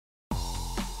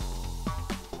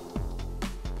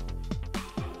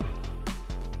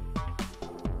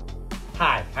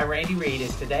Hi, I'm Randy Reed.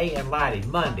 It's Today in Lighting,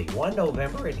 Monday, 1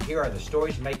 November, and here are the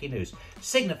stories making news.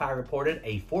 Signify reported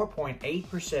a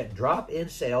 4.8% drop in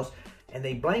sales, and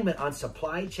they blame it on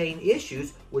supply chain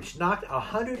issues, which knocked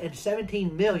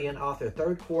 $117 million off their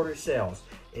third quarter sales.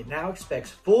 It now expects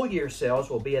full year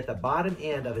sales will be at the bottom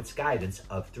end of its guidance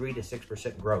of 3 to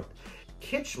 6% growth.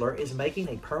 Kichler is making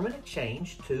a permanent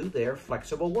change to their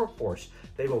flexible workforce.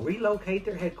 They will relocate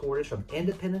their headquarters from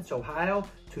Independence, Ohio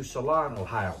to Salon,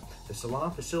 Ohio. The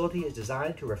Salon facility is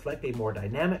designed to reflect a more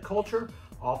dynamic culture,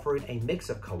 offering a mix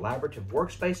of collaborative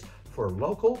workspace for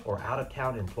local or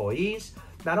out-of-town employees.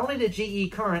 Not only did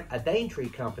GE Current, a Daintree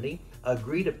company,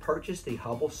 agree to purchase the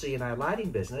Hubble C&I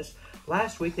lighting business,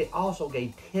 last week they also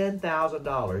gave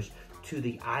 $10,000 to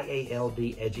the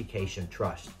IALD Education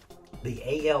Trust. The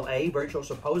ALA Virtual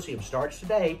Symposium starts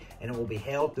today, and it will be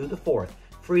held through the 4th.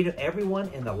 Free to everyone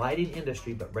in the lighting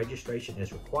industry, but registration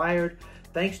is required.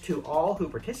 Thanks to all who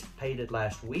participated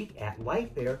last week at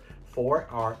LightFair for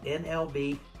our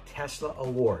NLB Tesla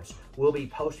Awards. We'll be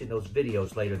posting those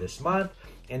videos later this month.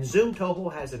 And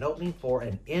Zumtobel has an opening for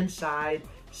an inside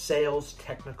sales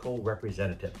technical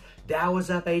representative. Dow was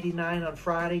up 89 on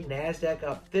Friday, NASDAQ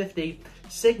up 50.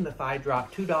 Signify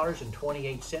dropped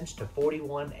 $2.28 to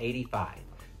 41.85.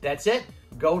 That's it.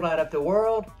 Go light up the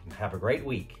world and have a great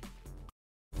week.